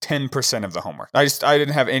 10% of the homework. I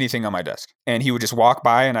didn't have anything on my desk. And he would just walk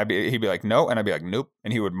by and he'd be like, no. And I'd be like, nope.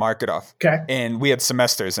 And he would mark it off. Okay. And we had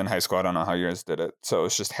semesters in high school. I don't know how yours did it. So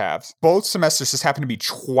it's just halves. Both semesters just happened to be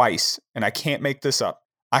twice. And I can't make this up.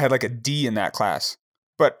 I had like a D in that class.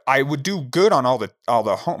 But I would do good on all the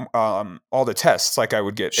tests. Like I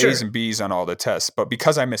would get A's and B's on all the tests. But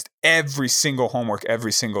because I missed every single homework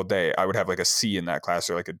every single day, I would have like a C in that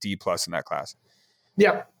class or like a D+ in that class.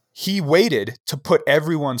 Yep. He waited to put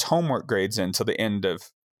everyone's homework grades in till the end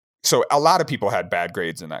of. So a lot of people had bad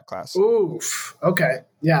grades in that class. Oof. Okay.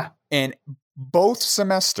 Yeah. And both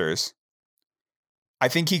semesters, I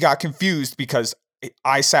think he got confused because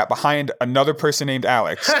I sat behind another person named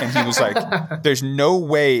Alex, and he was like, there's no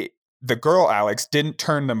way the girl Alex didn't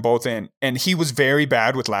turn them both in. And he was very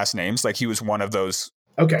bad with last names. Like he was one of those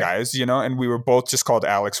guys, and we were both just called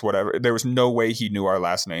Alex, whatever. There was no way he knew our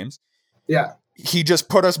last names. Yeah. He just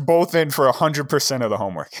put us both in for 100% of the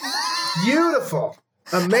homework. Beautiful.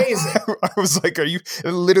 Amazing. I was like, it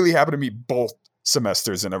literally happened to me both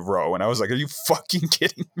semesters in a row. And I was like, are you fucking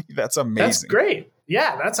kidding me? That's amazing. That's great.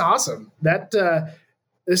 Yeah, that's awesome.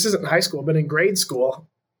 This isn't high school, but in grade school,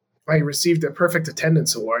 I received a perfect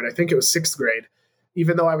attendance award. I think it was 6th grade,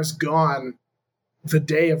 even though I was gone the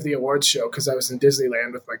day of the awards show because I was in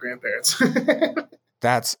Disneyland with my grandparents.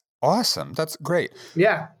 That's awesome. That's great.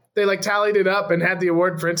 Yeah. They like tallied it up and had the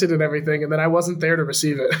award printed and everything, and then I wasn't there to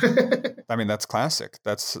receive it. I mean, that's classic.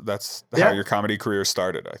 That's how your comedy career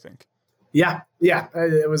started, I think. Yeah.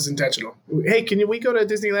 It was intentional. Hey, we go to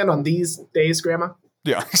Disneyland on these days, Grandma?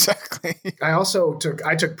 Yeah, exactly. I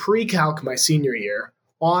took pre-calc my senior year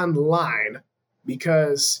online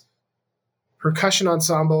because percussion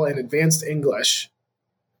ensemble and advanced English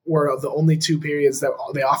were the only 2 periods that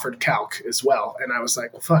they offered calc as well. And I was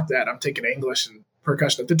like, well, fuck that. I'm taking English and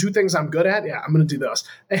percussion. The 2 things I'm good at, yeah, I'm going to do those.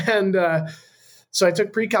 And so I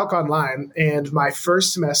took pre-calc online, and my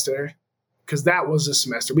first semester, because that was a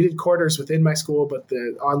semester. We did quarters within my school, but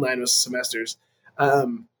the online was semesters.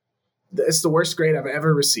 It's the worst grade I've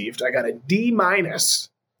ever received. I got a D-. Nice.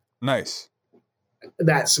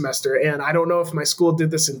 That semester. And I don't know if my school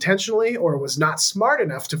did this intentionally or was not smart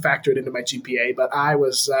enough to factor it into my GPA, but I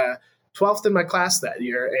was 12th in my class that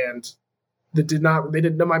year, and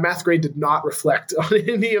my math grade did not reflect on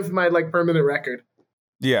any of my like permanent record.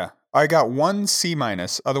 Yeah. I got 1 C-.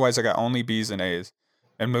 Otherwise I got only B's and A's.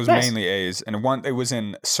 And it was mainly A's. And it was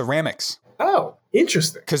in ceramics. Oh,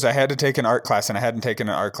 interesting. Because I had to take an art class, and I hadn't taken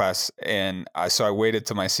an art class. And so I waited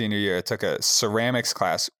till my senior year. I took a ceramics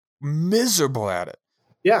class. Miserable at it.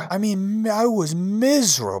 Yeah. I mean, I was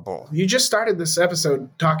miserable. You just started this episode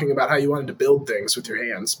talking about how you wanted to build things with your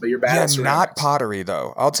hands, but you're bad at ceramics. Not pottery,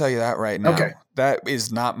 though. I'll tell you that right now. Okay. That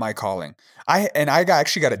is not my calling. I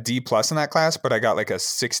actually got a D+ in that class, but I got like a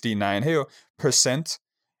 69%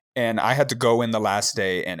 and I had to go in the last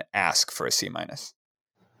day and ask for a C-.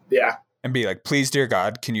 Yeah. And be like, please, dear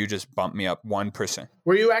God, can you just bump me up 1%?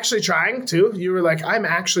 Were you actually trying to? You were like, I'm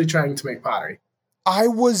actually trying to make pottery. I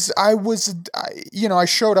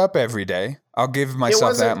showed up every day. I'll give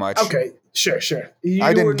myself that much. Okay, sure.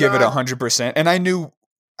 I didn't give it 100%. And I knew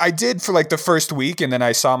I did for like the first week. And then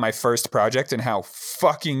I saw my first project and how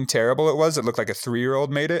fucking terrible it was. It looked like a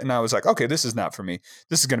 3-year-old made it. And I was like, okay, this is not for me.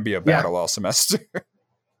 This is going to be a battle all semester.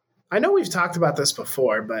 I know we've talked about this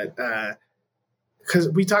before, but because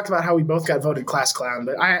we talked about how we both got voted class clown.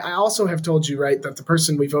 But I also have told you, right, that the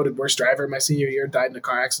person we voted worst driver my senior year died in a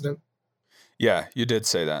car accident. Yeah, you did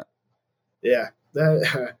say that. Yeah,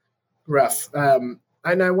 rough. And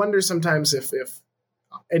I wonder sometimes if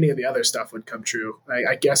any of the other stuff would come true.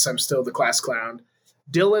 I guess I'm still the class clown.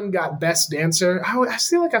 Dylan got best dancer. I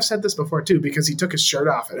feel like I've said this before too, because he took his shirt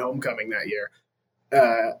off at homecoming that year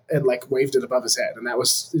and like waved it above his head. And that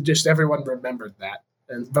was just, everyone remembered that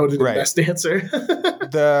and voted him best dancer.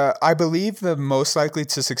 I believe the most likely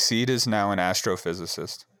to succeed is now an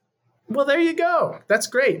astrophysicist. Well, there you go. That's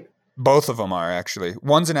great. Both of them are, actually.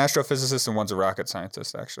 One's an astrophysicist and one's a rocket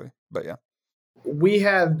scientist, actually. But yeah. We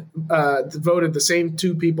had voted the same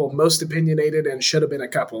 2 people most opinionated and should have been a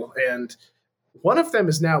couple. And one of them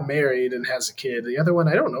is now married and has a kid. The other one,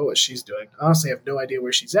 I don't know what she's doing. Honestly, I have no idea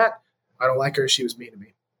where she's at. I don't like her. She was mean to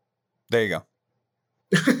me. There you go.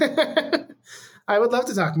 I would love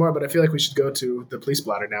to talk more, but I feel like we should go to the police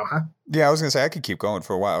blotter now, huh? Yeah, I was going to say I could keep going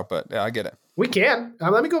for a while, but yeah, I get it. We can.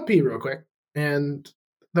 Let me go pee real quick. And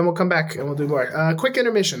then we'll come back and we'll do more. Quick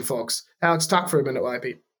intermission, folks. Alex, talk for a minute while I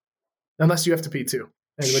pee. Unless you have to pee too.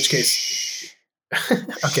 In which case...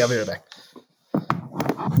 Okay, I'll be right back.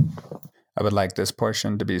 I would like this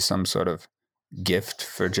portion to be some sort of gift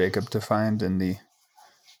for Jacob to find in the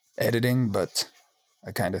editing, but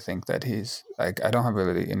I kind of think that he's like, I don't have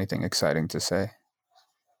really anything exciting to say.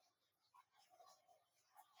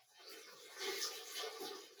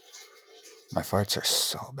 My farts are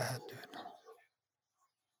so bad, dude.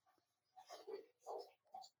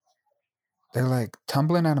 They're like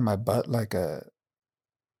tumbling out of my butt like a,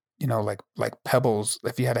 like pebbles.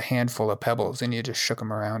 If you had a handful of pebbles and you just shook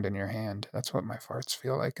them around in your hand, that's what my farts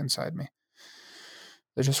feel like inside me.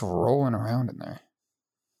 They're just rolling around in there.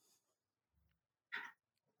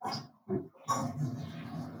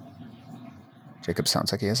 Jacob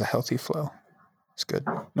sounds like he has a healthy flow. It's good.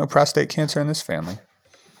 No prostate cancer in this family.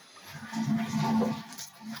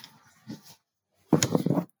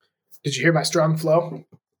 Did you hear my strong flow?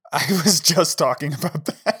 I was just talking about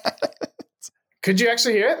that. Could you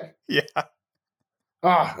actually hear it? Yeah.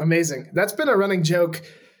 Oh, amazing. That's been a running joke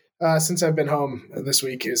since I've been home this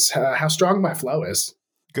week is how strong my flow is.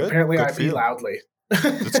 Good. Apparently good I pee loudly.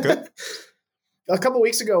 That's good. A couple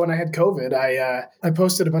weeks ago when I had COVID, I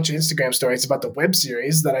posted a bunch of Instagram stories about the web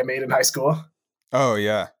series that I made in high school. Oh,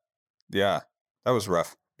 yeah. Yeah. That was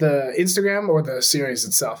rough. The Instagram or the series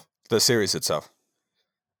itself? The series itself.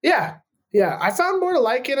 Yeah. I found more to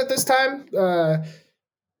like it at this time.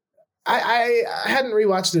 I hadn't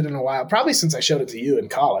rewatched it in a while, probably since I showed it to you in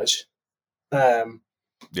college.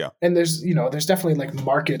 Yeah. And there's definitely like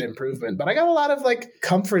market improvement, but I got a lot of like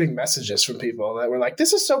comforting messages from people that were like,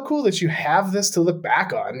 this is so cool that you have this to look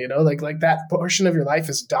back on, like that portion of your life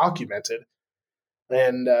is documented.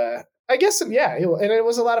 And I guess, yeah, and it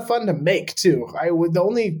was a lot of fun to make too. The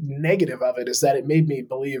only negative of it is that it made me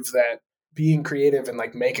believe that being creative and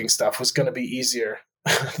like making stuff was going to be easier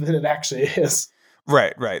than it actually is.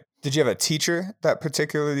 Right. Did you have a teacher that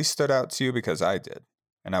particularly stood out to you? Because I did,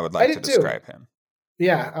 and I would like to describe him.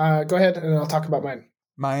 Yeah, go ahead, and I'll talk about mine.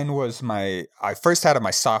 Mine was I first had him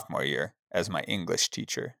my sophomore year as my English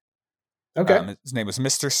teacher. Okay. His name was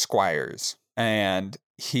Mr. Squires, and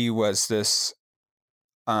he was this,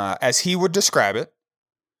 as he would describe it.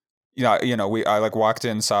 I like walked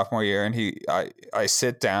in sophomore year, and I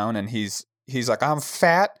sit down, and he's like, I'm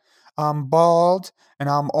fat, I'm bald, and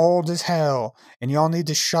I'm old as hell, and y'all need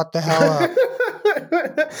to shut the hell up.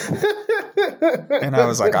 And I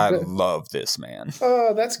was like, I love this man.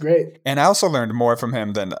 Oh, that's great. And I also learned more from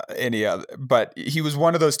him than any other. But he was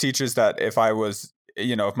one of those teachers that if I was,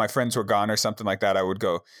 if my friends were gone or something like that, I would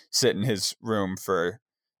go sit in his room for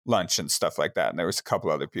lunch and stuff like that. And there was a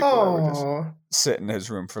couple other people that would just sit in his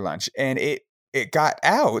room for lunch. And it got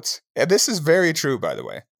out. And this is very true, by the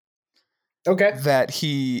way. Okay. That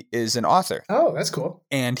he is an author. Oh, that's cool.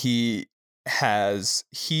 And he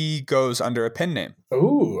goes under a pen name.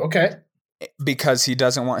 Ooh, okay. Because he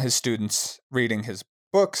doesn't want his students reading his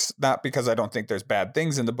books, not because I don't think there's bad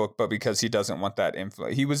things in the book, but because he doesn't want that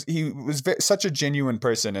influence. He was such a genuine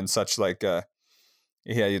person and such like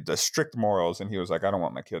he had the strict morals, and he was like, I don't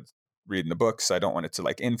want my kids reading the books. I don't want it to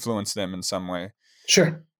like influence them in some way,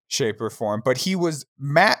 sure, shape or form. But he was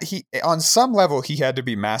he on some level he had to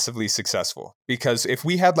be massively successful, because if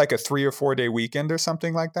we had like a 3 or 4 day weekend or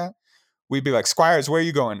something like that, we'd be like, Squires, where are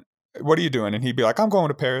you going? What are you doing? And he'd be like, I'm going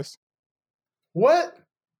to Paris. What?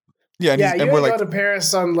 Yeah, and we're like, go to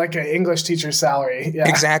Paris on like an English teacher's salary. Yeah,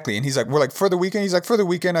 exactly. And he's like, we're like, for the weekend. He's like, for the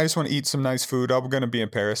weekend, I just want to eat some nice food. I'm going to be in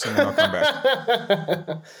Paris, and then I'll come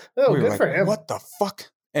back. Good for him. What the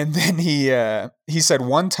fuck? And then he said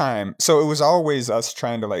one time, so it was always us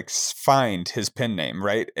trying to like find his pen name,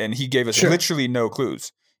 right? And he gave us literally no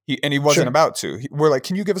clues. He wasn't about to. We're like,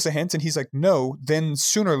 can you give us a hint? And he's like, no. Then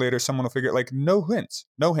sooner or later, someone will figure it. Like, no hints.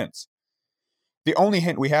 The only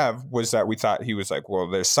hint we have was that we thought he was like, well,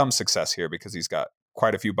 there's some success here because he's got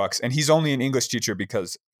quite a few bucks. And he's only an English teacher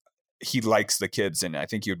because he likes the kids, and I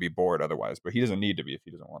think he would be bored otherwise, but he doesn't need to be if he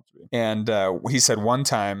doesn't want to be. And he said one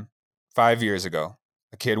time, 5 years ago,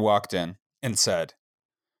 a kid walked in and said,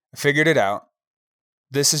 I figured it out.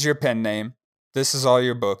 This is your pen name. This is all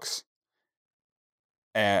your books.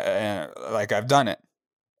 And like, I've done it.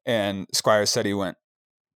 And Squire said he went,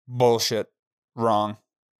 bullshit, wrong.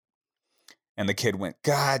 And the kid went,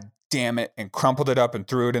 God damn it, and crumpled it up and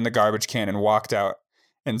threw it in the garbage can and walked out.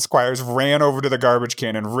 And Squires ran over to the garbage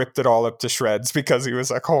can and ripped it all up to shreds because he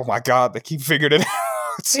was like, oh my God, like he figured it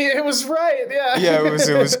out. It was right, yeah. Yeah,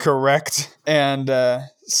 it was correct. And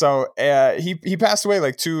so he passed away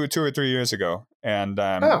like two or 3 years ago, and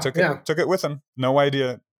took it with him. No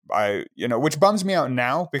idea. Which bums me out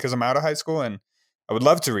now because I'm out of high school and I would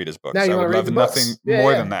love to read his books. Now you I would love nothing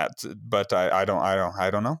more than that, but I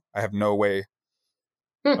don't know. I have no way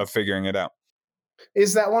of figuring it out.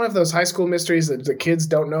 Is that one of those high school mysteries that the kids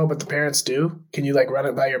don't know but the parents do? Can you like run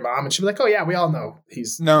it by your mom and she'll be like, "Oh yeah, we all know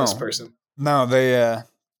he's this person." No,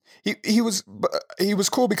 He was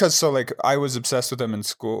cool because so like I was obsessed with him in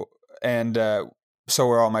school, and so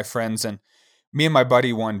were all my friends, and me and my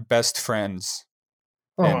buddy won best friends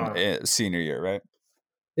in senior year, right?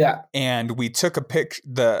 Yeah. And we took a pic.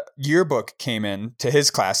 The yearbook came in to his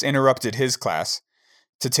class, interrupted his class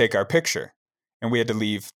to take our picture, and we had to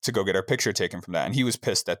leave to go get our picture taken from that. And he was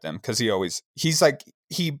pissed at them because he's like,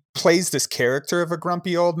 he plays this character of a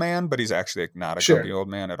grumpy old man, but he's actually like not a grumpy old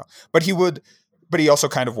man at all. But he also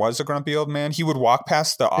kind of was a grumpy old man. He would walk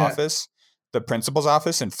past the office, the principal's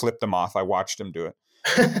office, and flip them off. I watched him do it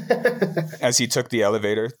as he took the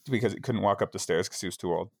elevator because he couldn't walk up the stairs because he was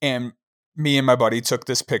too old. And me and my buddy took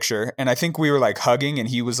this picture, and I think we were like hugging, and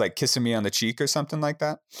he was like kissing me on the cheek or something like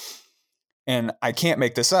that. And I can't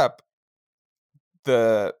make this up.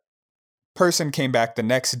 The person came back the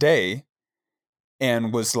next day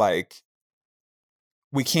and was like,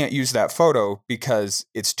 we can't use that photo because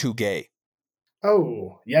it's too gay.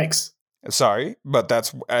 Oh, yikes. Sorry, but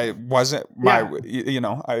this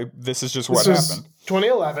is just what happened.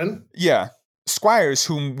 2011. Yeah. Squires,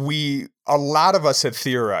 whom a lot of us had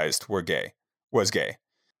theorized was gay.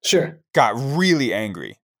 Sure. Got really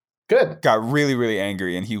angry. Good. Got really, really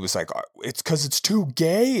angry. And he was like, it's because it's too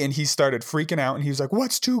gay. And he started freaking out. And he was like,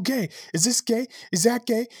 what's too gay? Is this gay? Is that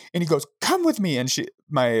gay? And he goes, come with me. And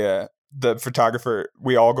the photographer,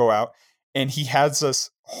 we all go out. And he has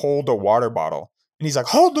us hold a water bottle. And he's like,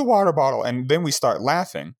 hold the water bottle. And then we start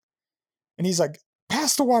laughing. And he's like,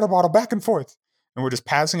 pass the water bottle back and forth. And we're just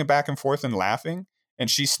passing it back and forth and laughing. And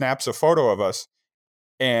she snaps a photo of us.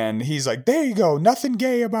 And he's like, there you go. Nothing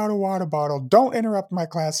gay about a water bottle. Don't interrupt my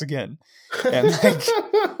class again. And like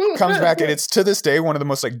comes back. And it's to this day one of the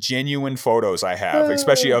most like genuine photos I have,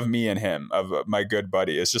 especially of me and him, of my good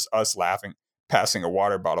buddy. It's just us laughing, passing a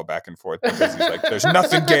water bottle back and forth because he's like, there's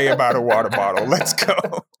nothing gay about a water bottle. Let's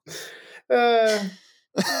go.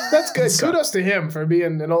 That's good. Kudos to him for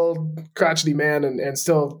being an old crotchety man and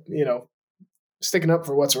still, sticking up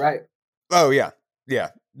for what's right. Oh, yeah. Yeah.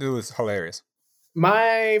 It was hilarious.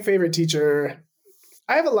 My favorite teacher,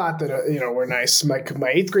 I have a lot that, were nice. My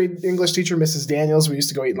 8th grade English teacher, Mrs. Daniels, we used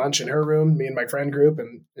to go eat lunch in her room, me and my friend group,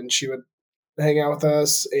 and she would hang out with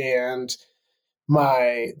us. And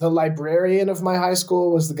the librarian of my high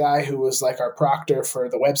school was the guy who was like our proctor for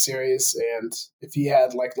the web series. And if he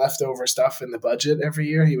had like leftover stuff in the budget every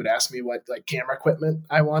year, he would ask me what like camera equipment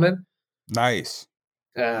I wanted. Nice.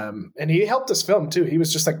 And he helped us film too. He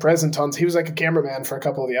was just like present on, he was like a cameraman for a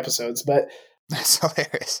couple of the episodes, but that's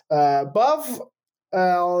hilarious. Above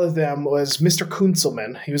all of them was Mr.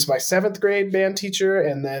 Kunzelman. He was my 7th grade band teacher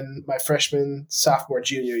and then my freshman, sophomore,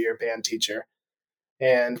 junior year band teacher.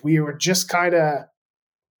 And we were just kind of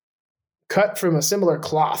cut from a similar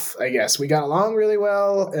cloth, I guess. We got along really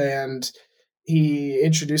well, and he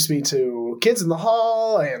introduced me to Kids in the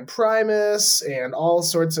Hall and Primus and all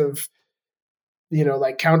sorts of,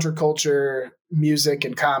 like counterculture music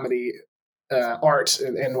and comedy art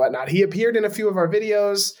and whatnot. He appeared in a few of our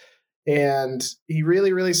videos, and he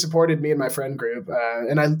really, really supported me and my friend group.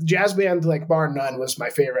 And jazz band, like bar none, was my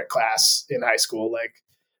favorite class in high school. Like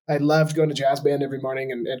I loved going to jazz band every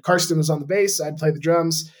morning, and Karsten was on the bass. I'd play the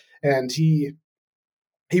drums, and he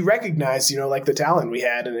recognized, like the talent we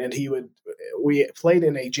had. And we played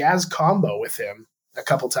in a jazz combo with him a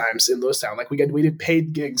couple times in Lewistown. Like we did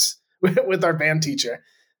paid gigs with our band teacher.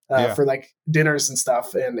 For like dinners and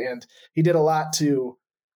stuff. And he did a lot to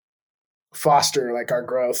foster like our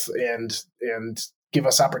growth and give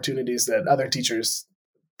us opportunities that other teachers,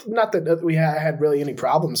 not that we had really any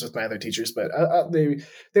problems with my other teachers, but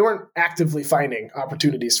they weren't actively finding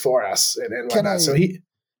opportunities for us and whatnot.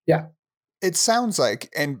 It sounds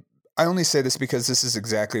like, and I only say this because this is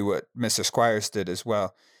exactly what Mr. Squires did as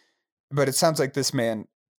well, but it sounds like this man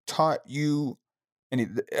taught you,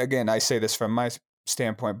 and again, I say this from my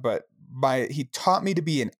standpoint, but he taught me to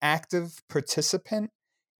be an active participant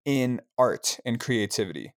in art and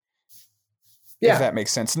creativity. Yeah. If that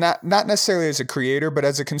makes sense. Not necessarily as a creator, but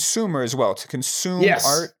as a consumer as well, to consume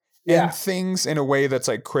art and things in a way that's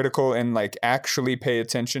like critical and like actually pay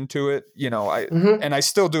attention to it. And I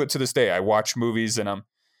still do it to this day. I watch movies and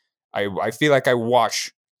I feel like I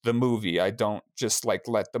watch the movie. I don't just like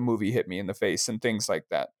let the movie hit me in the face and things like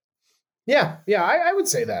that. Yeah, I would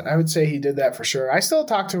say that. I would say he did that for sure. I still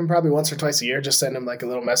talk to him probably once or twice a year, just send him like a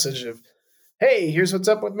little message of, hey, here's what's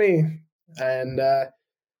up with me. And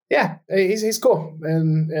he's cool.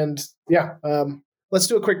 And let's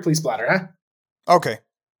do a quick please splatter, huh? Okay.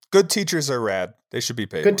 Good teachers are rad. They should be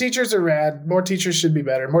paid. Good teachers are rad. More teachers should be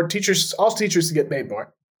better. All teachers should get paid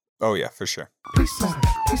more. Oh, yeah, for sure. Please splatter.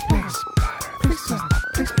 Please splatter. Please splatter.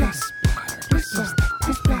 Please splatter. Please splatter.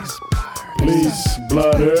 Please splatter. Police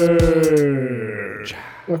blotter.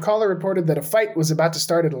 A caller reported that a fight was about to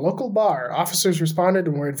start at a local bar. Officers responded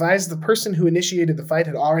and were advised the person who initiated the fight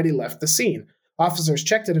had already left the scene. Officers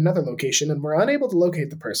checked at another location and were unable to locate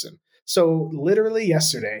the person. So literally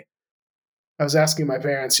yesterday, I was asking my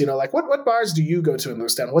parents, what bars do you go to in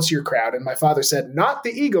Lewistown? What's your crowd? And my father said, not the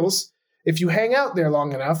Eagles. If you hang out there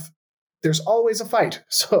long enough, there's always a fight.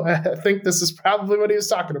 So I think this is probably what he was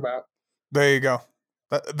talking about. There you go.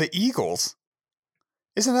 The Eagles?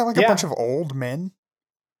 Isn't that like a bunch of old men?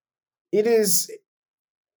 It is,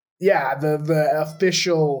 the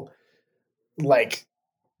official,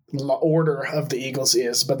 order of the Eagles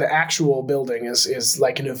is, but the actual building is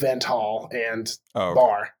like an event hall and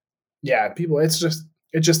bar. Yeah, people, it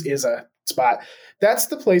just is a spot. That's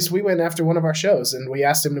the place we went after one of our shows, and we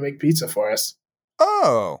asked him to make pizza for us.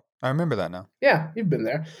 Oh, I remember that now. Yeah, you've been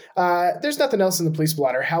there. There's nothing else in the police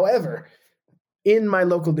blotter. However, in my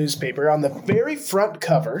local newspaper, on the very front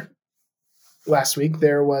cover last week,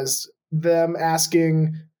 there was them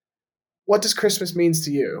asking, what does Christmas mean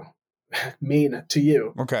to you?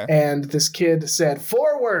 Okay. And this kid said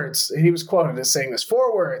 4 words. He was quoted as saying this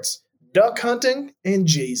 4 words: duck hunting and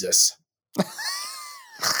Jesus.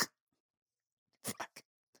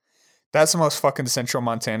 That's the most fucking Central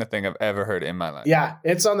Montana thing I've ever heard in my life. Yeah,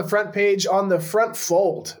 it's on the front page, on the front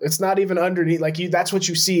fold. It's not even underneath. that's what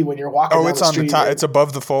you see when you're walking down the street. Oh, it's on the top. It's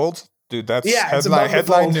above the fold? Dude, that's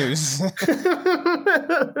headline news.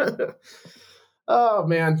 Oh,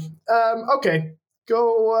 man. Okay.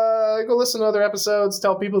 Go listen to other episodes.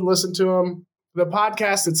 Tell people to listen to them. The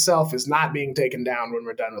podcast itself is not being taken down when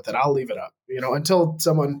we're done with it. I'll leave it up, until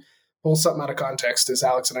someone pulls something out of context, as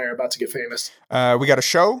Alex and I are about to get famous. We got a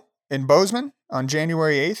show in Bozeman on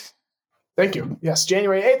January 8th. Thank you. Yes,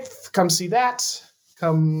 January 8th. Come see that.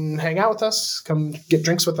 Come hang out with us. Come get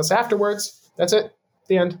drinks with us afterwards. That's it.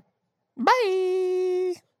 The end.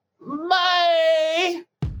 Bye. Bye.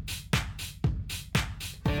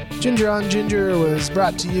 Ginger on Ginger was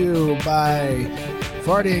brought to you by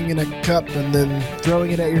farting in a cup and then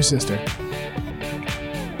throwing it at your sister.